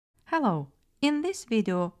Hello! In this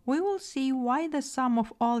video, we will see why the sum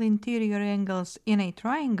of all interior angles in a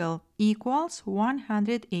triangle equals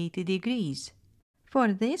 180 degrees.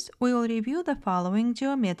 For this, we will review the following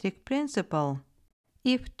geometric principle.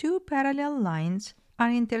 If two parallel lines are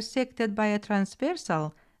intersected by a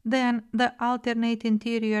transversal, then the alternate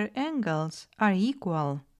interior angles are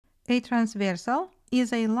equal. A transversal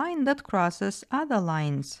is a line that crosses other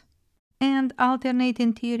lines. And alternate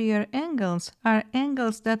interior angles are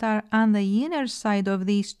angles that are on the inner side of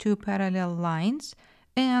these two parallel lines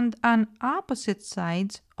and on opposite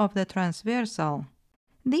sides of the transversal.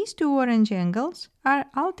 These two orange angles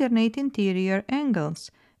are alternate interior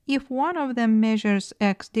angles. If one of them measures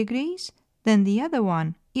x degrees, then the other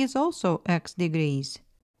one is also x degrees.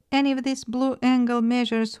 And if this blue angle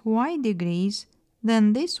measures y degrees,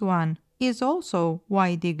 then this one is also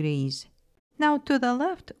y degrees. Now to the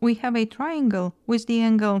left, we have a triangle with the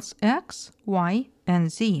angles x, y,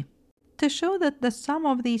 and z. To show that the sum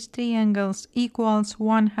of these three angles equals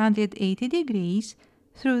 180 degrees,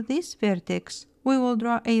 through this vertex, we will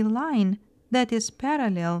draw a line that is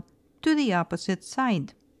parallel to the opposite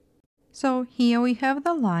side. So here we have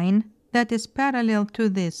the line that is parallel to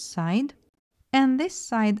this side, and this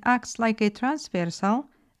side acts like a transversal.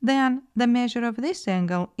 Then the measure of this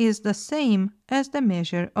angle is the same as the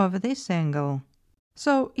measure of this angle.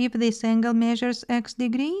 So if this angle measures x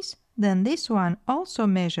degrees, then this one also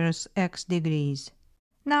measures x degrees.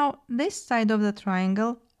 Now this side of the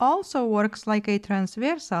triangle also works like a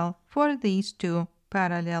transversal for these two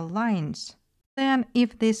parallel lines. Then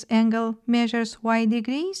if this angle measures y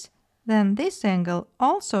degrees, then this angle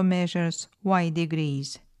also measures y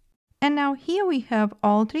degrees. And now here we have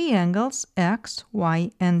all three angles x, y,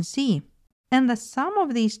 and z. And the sum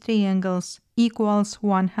of these three angles equals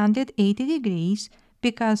 180 degrees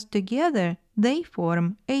because together they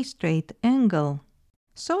form a straight angle.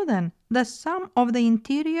 So then, the sum of the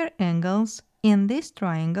interior angles in this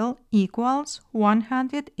triangle equals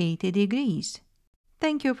 180 degrees.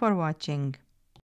 Thank you for watching.